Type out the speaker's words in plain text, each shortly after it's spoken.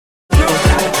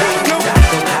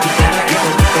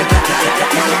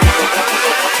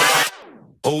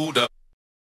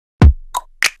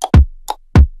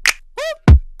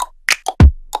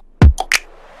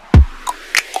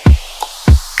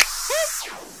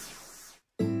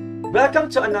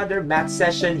Welcome to another math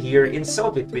session here in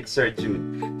Solve It with Sir Jude.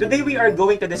 Today we are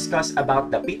going to discuss about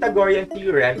the Pythagorean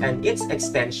Theorem and its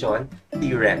extension,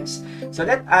 Theorems. So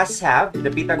let us have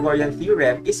the Pythagorean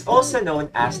Theorem is also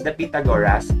known as the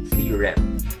Pythagoras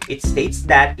Theorem. It states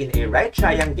that in a right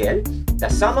triangle, the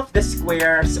sum of the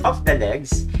squares of the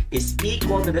legs is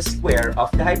equal to the square of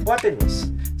the hypotenuse.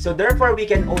 So therefore, we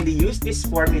can only use this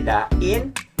formula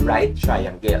in right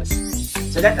triangles.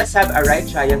 So let us have a right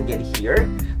triangle here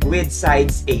with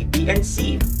sides A, B, and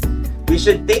C. We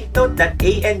should take note that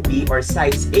A and B, or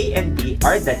sides A and B,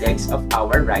 are the legs of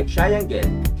our right triangle.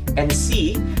 And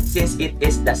C, since it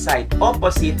is the side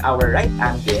opposite our right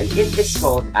angle, it is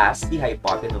called as the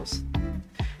hypotenuse.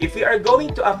 If we are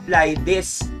going to apply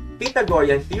this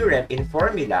Pythagorean theorem in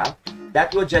formula,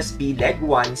 that will just be leg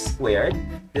 1 squared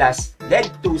plus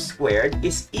leg 2 squared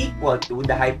is equal to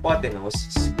the hypotenuse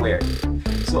squared.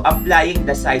 So applying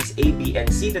the sides A, B, and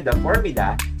C to the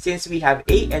formula, since we have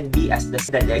A and B as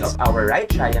the legs of our right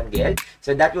triangle,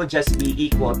 so that will just be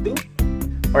equal to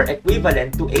or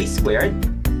equivalent to A squared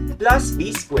plus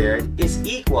B squared is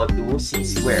equal to C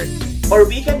squared. Or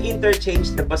we can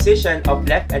interchange the position of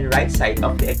left and right side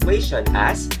of the equation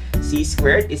as C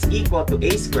squared is equal to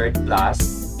A squared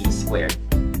plus B squared.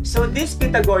 So this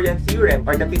Pythagorean theorem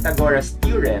or the Pythagoras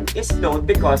theorem is known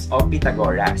because of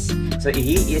Pythagoras. So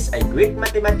he is a Greek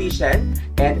mathematician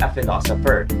and a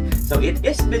philosopher. So it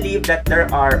is believed that there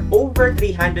are over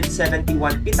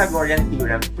 371 Pythagorean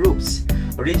theorem proofs,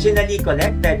 originally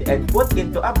collected and put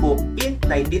into a book in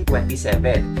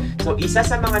 1927. So isa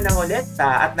sa mga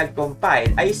nangolekta at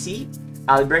nag-compile ay si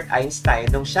Albert Einstein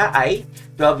nung siya ay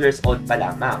 12 years old pa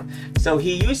lamang. So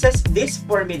he uses this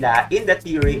formula in the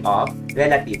theory of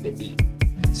relativity.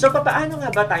 So paano nga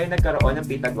ba tayo nagkaroon ng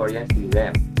Pythagorean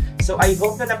theorem? So I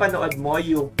hope na napanood mo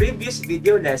yung previous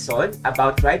video lesson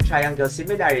about right triangle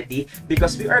similarity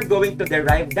because we are going to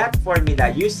derive that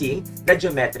formula using the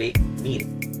geometric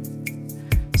mean.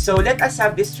 So let us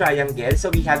have this triangle. So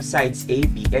we have sides A,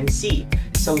 B, and C.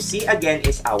 So C again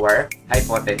is our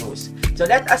hypotenuse. So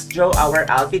let us draw our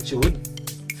altitude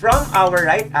from our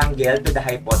right angle to the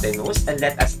hypotenuse and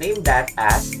let us name that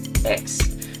as X.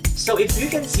 So if you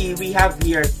can see, we have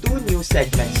here two new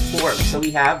segments formed. So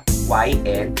we have Y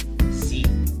and C.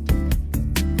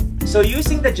 So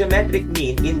using the geometric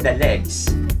mean in the legs,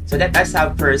 so let us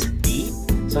have first B.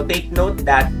 So take note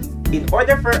that in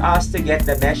order for us to get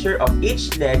the measure of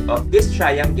each leg of this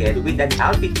triangle with an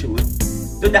altitude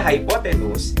to the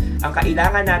hypotenuse, ang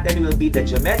kailangan natin will be the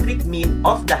geometric mean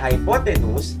of the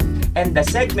hypotenuse and the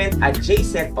segment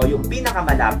adjacent o yung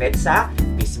pinakamalapit sa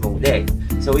mismong leg.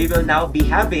 So we will now be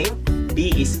having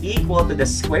B is equal to the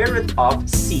square root of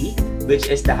C,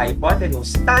 which is the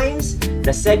hypotenuse, times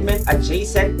the segment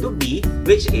adjacent to B,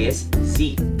 which is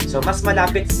Z. So mas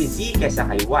malapit si Z kesa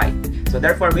kay Y. So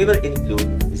therefore, we will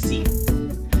include Z.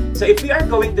 So if we are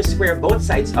going to square both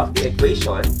sides of the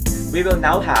equation, we will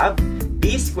now have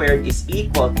B squared is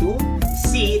equal to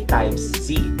C times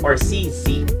Z or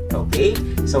CZ. Okay?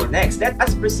 So next, let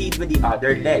us proceed with the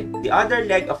other leg. The other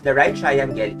leg of the right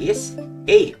triangle is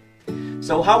A.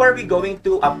 So how are we going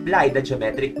to apply the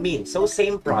geometric mean? So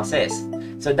same process.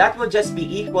 So that will just be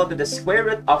equal to the square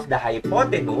root of the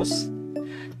hypotenuse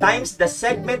times the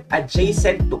segment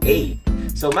adjacent to A.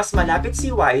 So mas malapit si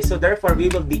Y, so therefore we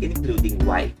will be including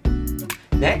Y.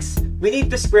 Next, we need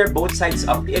to square both sides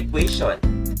of the equation.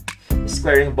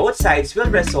 Squaring both sides will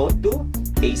result to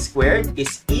A squared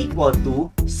is equal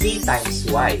to C times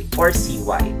Y or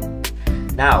CY.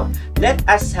 Now, let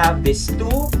us have these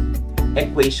two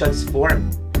equations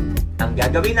formed. Ang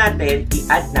gagawin natin,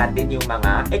 i-add natin yung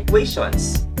mga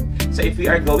equations. So if we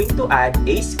are going to add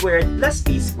A squared plus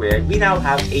B squared, we now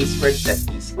have A squared plus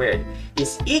B squared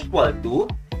is equal to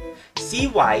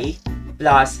CY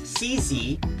plus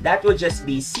CZ. That will just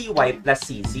be CY plus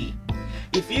CZ.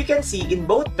 If you can see, in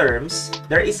both terms,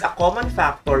 there is a common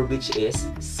factor which is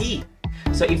C.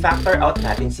 So, i-factor out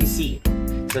natin si C.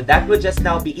 So, that will just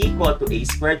now be equal to A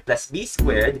squared plus B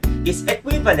squared is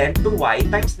equivalent to Y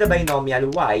times the binomial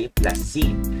Y plus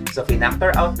C. So,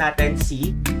 i-factor out natin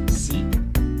C.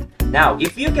 Now,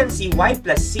 if you can see Y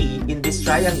plus C in this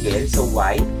triangle, so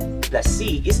Y plus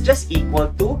C is just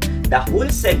equal to the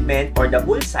whole segment or the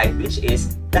whole side which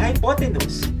is the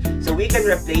hypotenuse. So, we can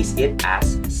replace it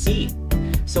as C.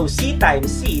 So C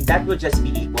times C, that will just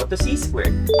be equal to C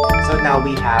squared. So now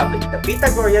we have the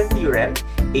Pythagorean theorem,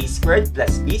 A squared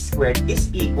plus B squared is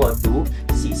equal to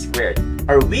C squared.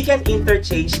 Or we can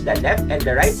interchange the left and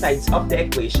the right sides of the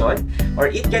equation, or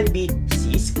it can be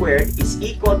C squared is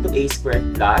equal to A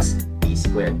squared plus B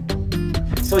squared.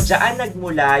 So dyan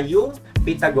nagmula yung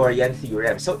Pythagorean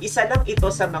Theorem. So, isa lang ito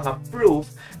sa mga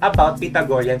proof about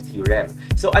Pythagorean Theorem.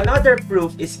 So, another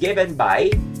proof is given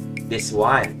by this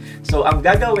one. So, ang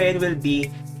gagawin will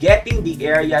be getting the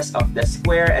areas of the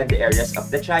square and the areas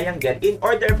of the triangle in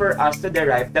order for us to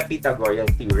derive the Pythagorean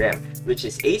Theorem, which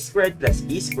is a squared plus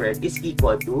b squared is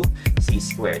equal to c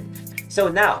squared. So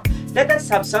now, let us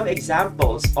have some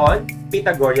examples on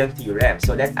Pythagorean Theorem.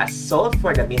 So let us solve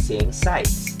for the missing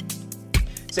sides.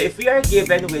 So if we are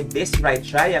given with this right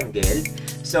triangle,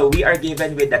 so we are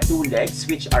given with the two legs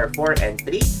which are 4 and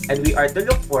 3, and we are to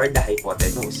look for the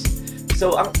hypotenuse.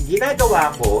 So ang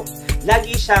ginagawa ko,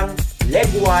 lagi siyang leg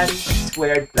 1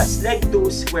 squared plus leg 2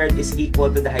 squared is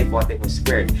equal to the hypotenuse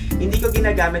squared. Hindi ko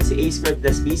ginagamit si a squared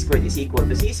plus b squared is equal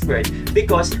to c squared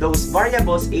because those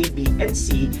variables a, b, and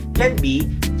c can be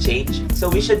changed. So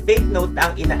we should take note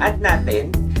na ang ina-add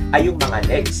natin ay yung mga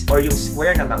legs or yung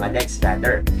square ng mga legs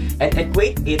rather and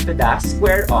equate it to the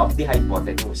square of the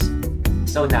hypotenuse.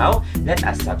 So now, let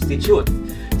us substitute.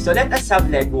 So let us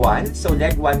have leg 1. So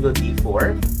leg 1 will be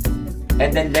 4. And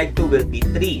then leg 2 will be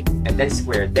 3. And then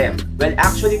square them. Well,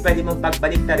 actually, pwede mong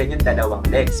pagbalik na rin yung dalawang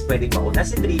legs. Pwede mauna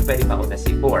si 3, pwede mauna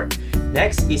si 4.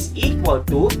 Next is equal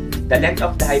to, the length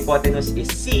of the hypotenuse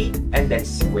is c, and then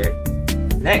squared.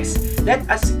 Next, let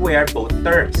us square both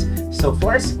terms. So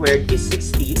 4 squared is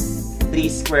 16, 3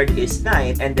 squared is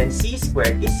 9, and then c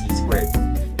squared is c squared.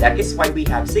 That is why we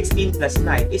have 16 plus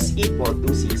 9 is equal to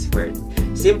c squared.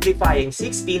 Simplifying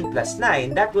 16 plus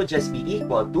 9, that will just be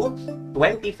equal to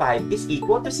 25 is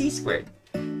equal to c squared.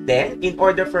 Then, in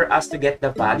order for us to get the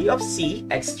value of c,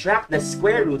 extract the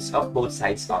square roots of both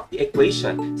sides of the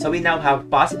equation. So we now have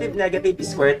positive negative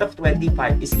square root of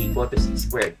 25 is equal to c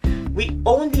squared. We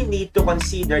only need to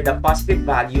consider the positive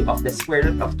value of the square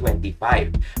root of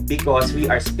 25 because we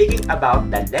are speaking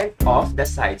about the length of the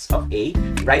sides of a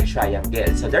right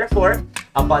triangle. So therefore,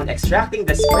 upon extracting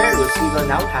the square roots, we will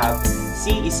now have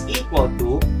c is equal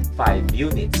to 5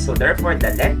 units. So therefore,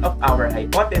 the length of our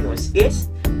hypotenuse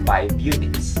is 5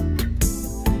 units.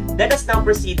 Let us now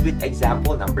proceed with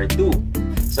example number 2.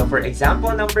 So for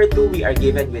example number 2, we are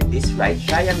given with this right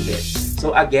triangle.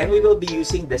 So again, we will be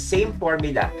using the same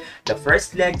formula. The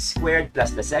first leg squared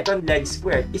plus the second leg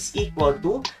squared is equal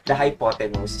to the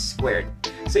hypotenuse squared.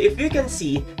 So if you can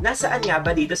see, nasaan nga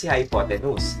ba dito si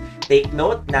hypotenuse? Take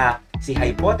note na si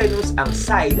hypotenuse ang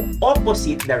side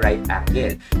opposite the right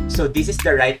angle. So this is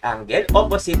the right angle.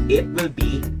 Opposite it will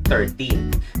be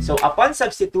 13. So upon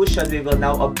substitution, we will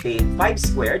now obtain 5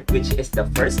 squared, which is the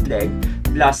first leg,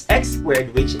 plus x squared,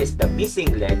 which is the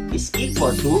missing leg, is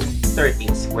equal to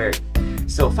 13 squared.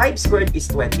 So 5 squared is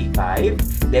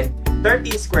 25, then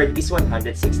 13 squared is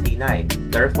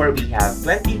 169. Therefore, we have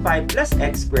 25 plus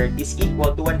x squared is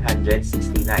equal to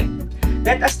 169.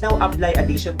 Let us now apply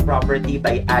addition property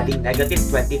by adding negative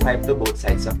 25 to both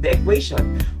sides of the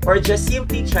equation, or just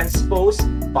simply transpose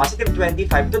positive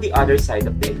 25 to the other side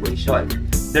of the equation.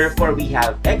 Therefore, we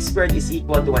have x squared is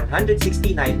equal to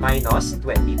 169 minus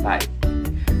 25.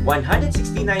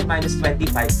 169 minus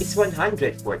 25 is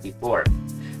 144.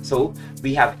 So,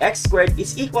 we have x squared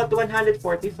is equal to 144.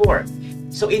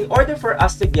 So, in order for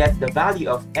us to get the value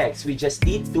of x, we just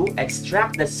need to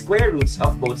extract the square roots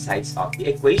of both sides of the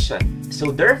equation.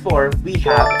 So, therefore, we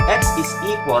have x is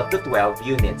equal to 12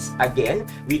 units. Again,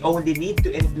 we only need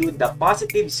to include the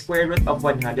positive square root of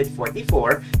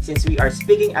 144 since we are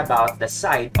speaking about the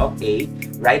side of a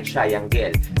right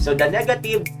triangle. So, the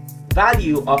negative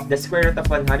value of the square root of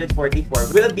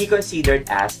 144 will be considered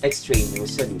as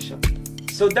extraneous solution.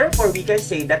 So therefore, we can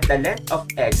say that the length of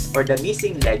x or the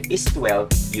missing leg is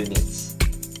 12 units.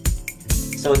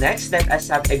 So next, let us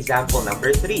have example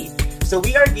number 3. So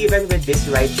we are given with this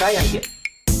right triangle.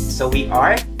 So we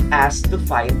are asked to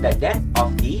find the length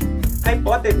of the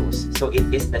hypotenuse. So it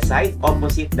is the side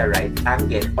opposite the right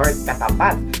angle or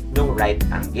katapat ng right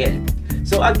angle.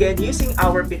 So again, using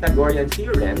our Pythagorean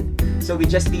theorem, so we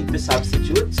just need to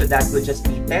substitute. So that will just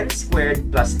be 10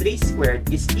 squared plus 3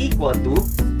 squared is equal to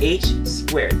h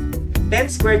squared. 10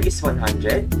 squared is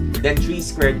 100, then 3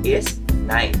 squared is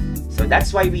 9. So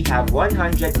that's why we have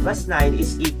 100 plus 9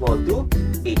 is equal to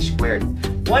h squared.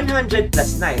 100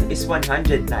 plus 9 is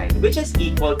 109, which is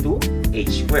equal to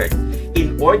h squared.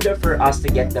 In order for us to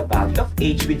get the value of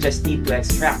h, we just need to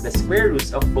extract the square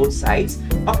roots of both sides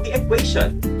of the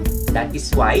equation. That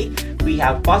is why we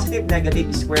have positive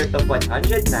negative square root of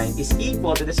 109 is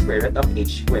equal to the square root of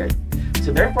h squared.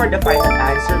 So therefore, the final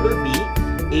answer will be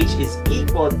h is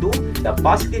equal to the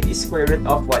positive square root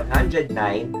of 109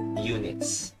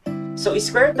 units. So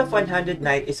square root of 109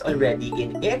 is already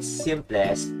in its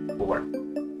simplest form.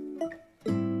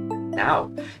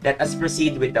 Now, let us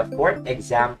proceed with the fourth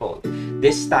example.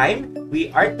 This time,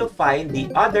 we are to find the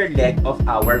other leg of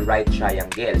our right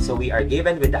triangle. So we are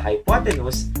given with the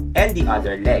hypotenuse and the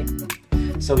other leg.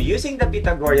 So using the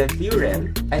Pythagorean theorem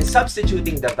and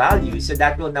substituting the values, so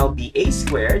that will now be a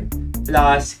squared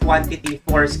plus quantity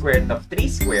 4 squared of 3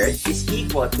 squared is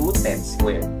equal to 10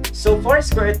 squared. So 4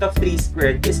 squared of 3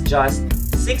 squared is just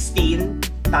 16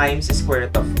 times square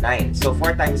root of 9. So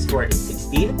 4 times 4 is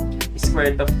 16.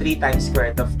 Square root of 3 times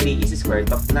square root of 3 is square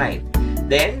root of 9.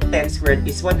 Then 10 squared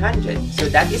is 100. So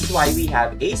that is why we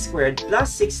have a squared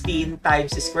plus 16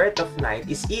 times square root of 9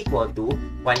 is equal to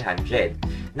 100.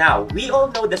 Now, we all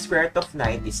know the square root of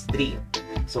 9 is 3.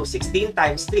 So 16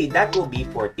 times 3, that will be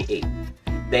 48.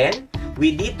 Then,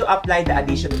 we need to apply the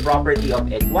addition property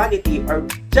of equality or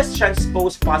just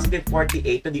transpose positive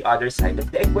 48 to the other side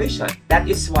of the equation. That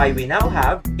is why we now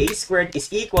have a squared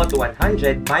is equal to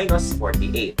 100 minus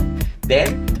 48.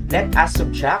 Then, let us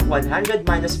subtract 100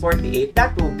 minus 48,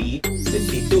 that will be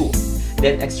 52.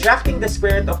 Then, extracting the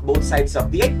square root of both sides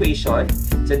of the equation,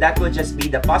 so that will just be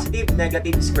the positive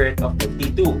negative square root of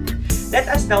 52. Let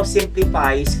us now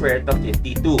simplify square root of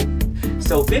 52.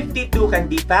 So 52 can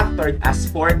be factored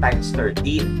as 4 times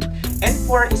 13. And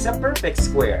 4 is a perfect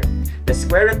square. The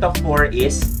square root of 4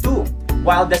 is 2.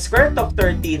 While the square root of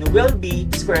 13 will be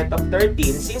square root of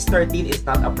 13 since 13 is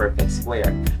not a perfect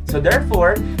square. So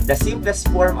therefore, the simplest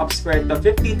form of square root of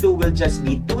 52 will just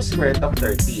be 2 square root of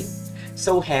 13.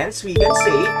 So hence, we can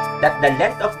say that the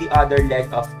length of the other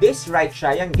leg of this right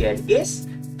triangle is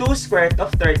 2 square root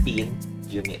of 13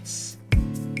 units.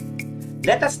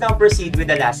 Let us now proceed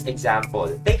with the last example.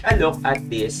 Take a look at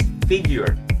this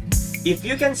figure. If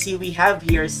you can see, we have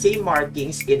here same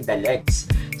markings in the legs.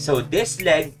 So this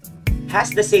leg has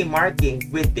the same marking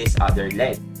with this other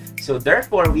leg. So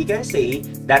therefore, we can say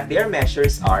that their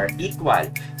measures are equal.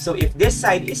 So if this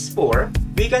side is 4,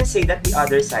 we can say that the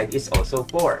other side is also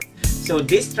 4. So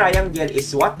this triangle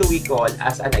is what do we call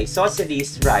as an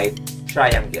isosceles right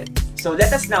triangle. So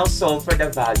let us now solve for the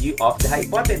value of the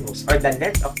hypotenuse or the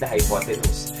length of the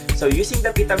hypotenuse. So using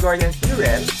the Pythagorean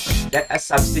theorem, let us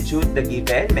substitute the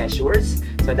given measures.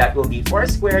 So that will be 4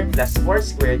 squared plus 4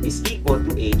 squared is equal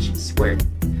to h squared.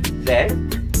 Then,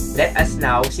 let us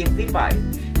now simplify.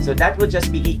 So that will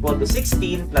just be equal to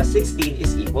 16 plus 16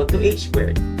 is equal to h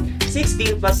squared.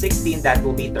 16 plus 16, that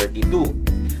will be 32,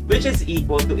 which is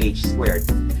equal to h squared.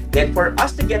 Then for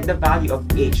us to get the value of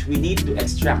h, we need to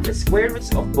extract the square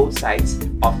roots of both sides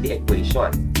of the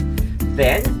equation.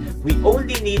 Then, we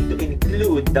only need to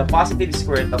include the positive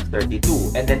square root of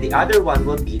 32, and then the other one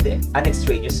will be an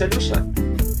extraneous solution.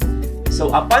 So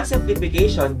upon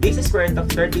simplification, this square root of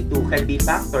 32 can be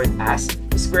factored as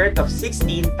the square root of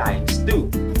 16 times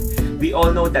 2. We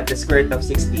all know that the square root of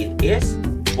 16 is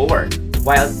 4,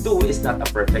 while 2 is not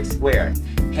a perfect square.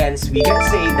 Hence, we can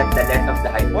say that the length of the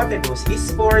hypotenuse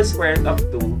is 4 square root of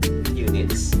 2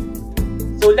 units.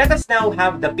 So let us now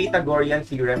have the Pythagorean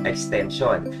theorem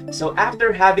extension. So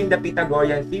after having the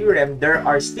Pythagorean theorem, there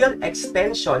are still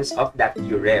extensions of that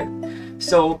theorem.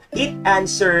 So it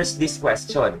answers this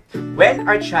question: when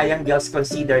are triangles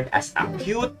considered as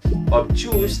acute,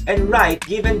 obtuse, and right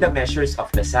given the measures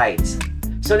of the sides?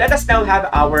 So let us now have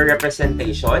our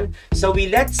representation. So we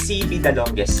let C be the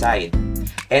longest side,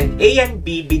 and A and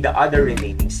B be the other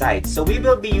remaining sides. So we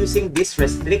will be using this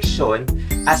restriction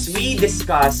as we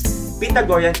discuss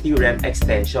Pythagorean theorem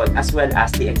extension as well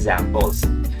as the examples.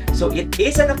 So it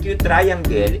is an acute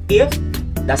triangle if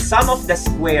the sum of the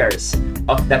squares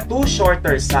of the two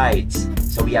shorter sides,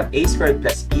 so we have a squared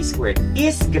plus b squared,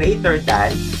 is greater than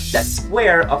the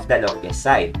square of the longest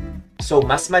side. So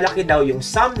mas malaki daw yung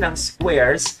sum ng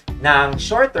squares ng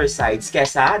shorter sides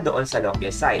kesa doon sa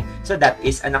longest side. So that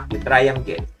is an acute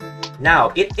triangle.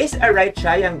 Now, it is a right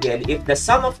triangle if the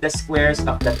sum of the squares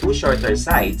of the two shorter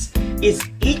sides is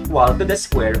equal to the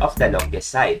square of the longest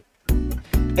side.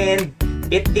 And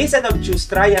it is an obtuse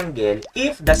triangle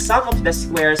if the sum of the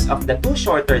squares of the two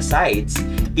shorter sides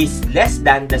is less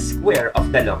than the square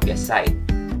of the longest side.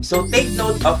 So take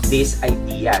note of these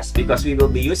ideas because we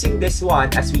will be using this one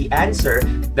as we answer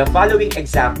the following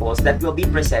examples that will be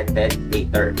presented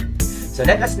later. So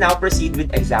let us now proceed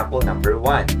with example number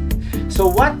 1. So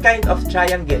what kind of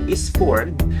triangle is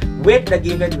formed with the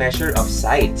given measure of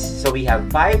sides? So we have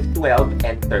 5, 12,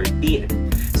 and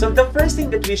 13. So the first thing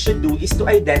that we should do is to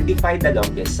identify the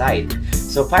longest side.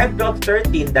 So 5, 12,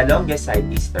 13, the longest side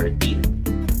is 13.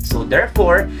 So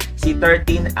therefore, si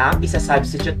 13 ang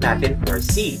isa-substitute natin for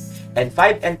C. And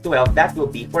 5 and 12, that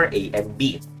will be for A and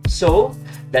B. So,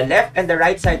 the left and the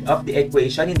right side of the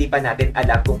equation, hindi pa natin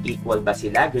alam kung equal ba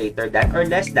sila, greater than or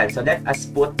less than. So let us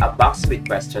put a box with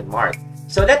question mark.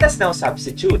 So let us now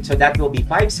substitute. So that will be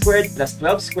 5 squared plus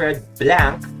 12 squared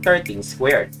blank 13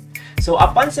 squared. So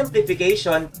upon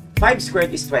simplification, 5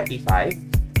 squared is 25,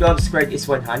 12 squared is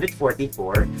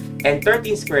 144, and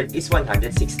 13 squared is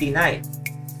 169.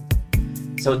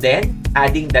 So then,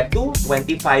 adding the 2,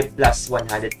 25 plus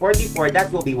 144, that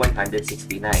will be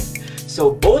 169.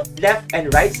 So both left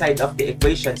and right side of the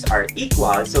equations are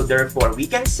equal. So therefore, we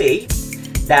can say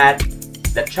that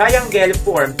the triangle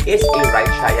formed is a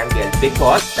right triangle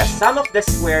because the sum of the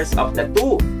squares of the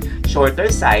two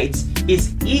shorter sides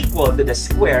is equal to the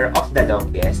square of the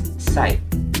longest side.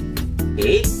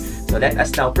 Okay? So let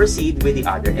us now proceed with the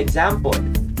other example.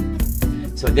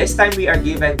 So this time we are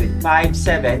given with 5,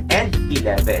 7, and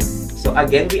 11. So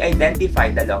again, we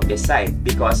identify the longest side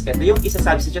because ito yung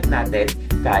isa-substitute natin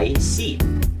kay C.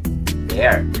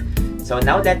 There. So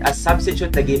now let us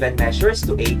substitute the given measures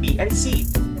to A, B, and C.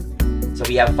 So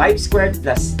we have 5 squared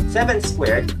plus 7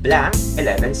 squared blank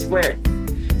 11 squared.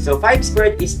 So 5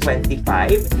 squared is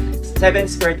 25, 7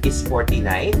 squared is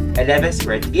 49, 11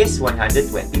 squared is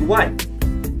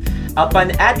 121.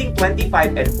 Upon adding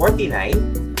 25 and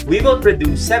 49, we will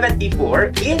produce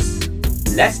 74 is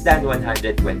less than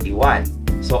 121.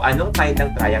 So, anong kind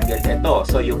ng triangle ito?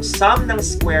 So, yung sum ng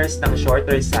squares ng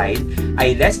shorter side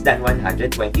ay less than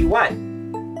 121.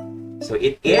 So,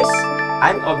 it is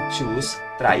an obtuse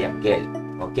triangle.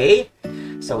 Okay?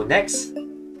 So, next,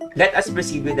 let us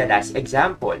proceed with the last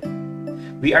example.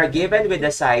 We are given with the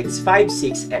sides 5,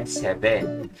 6, and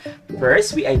 7.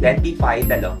 First, we identify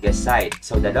the longest side.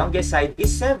 So, the longest side is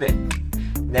 7.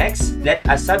 Next, let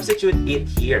us substitute it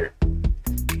here.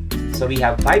 So, we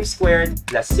have 5 squared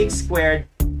plus 6 squared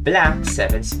blank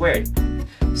 7 squared.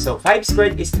 So, 5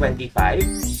 squared is 25,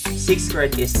 6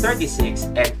 squared is 36,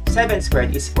 and 7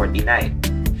 squared is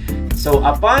 49. So,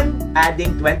 upon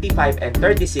adding 25 and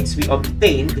 36, we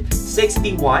obtained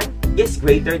 61 is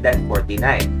greater than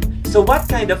 49. So, what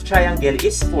kind of triangle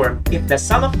is formed if the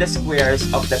sum of the squares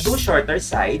of the two shorter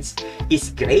sides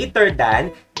is greater than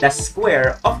the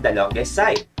square of the longest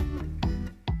side?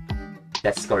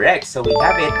 That's correct. So, we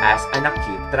have it as an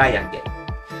acute triangle.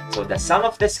 So, the sum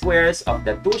of the squares of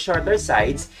the two shorter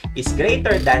sides is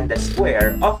greater than the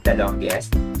square of the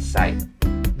longest side.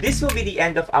 This will be the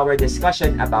end of our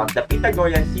discussion about the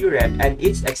Pythagorean Theorem and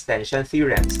its extension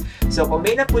theorems. So kung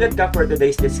may napulot ka for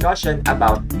today's discussion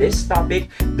about this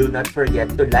topic, do not forget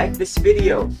to like this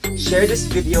video. Share this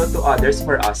video to others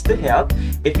for us to help.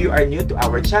 If you are new to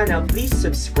our channel, please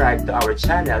subscribe to our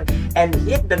channel and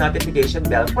hit the notification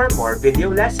bell for more video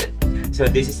lessons. So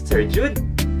this is Sir Jude.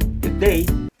 Good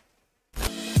day!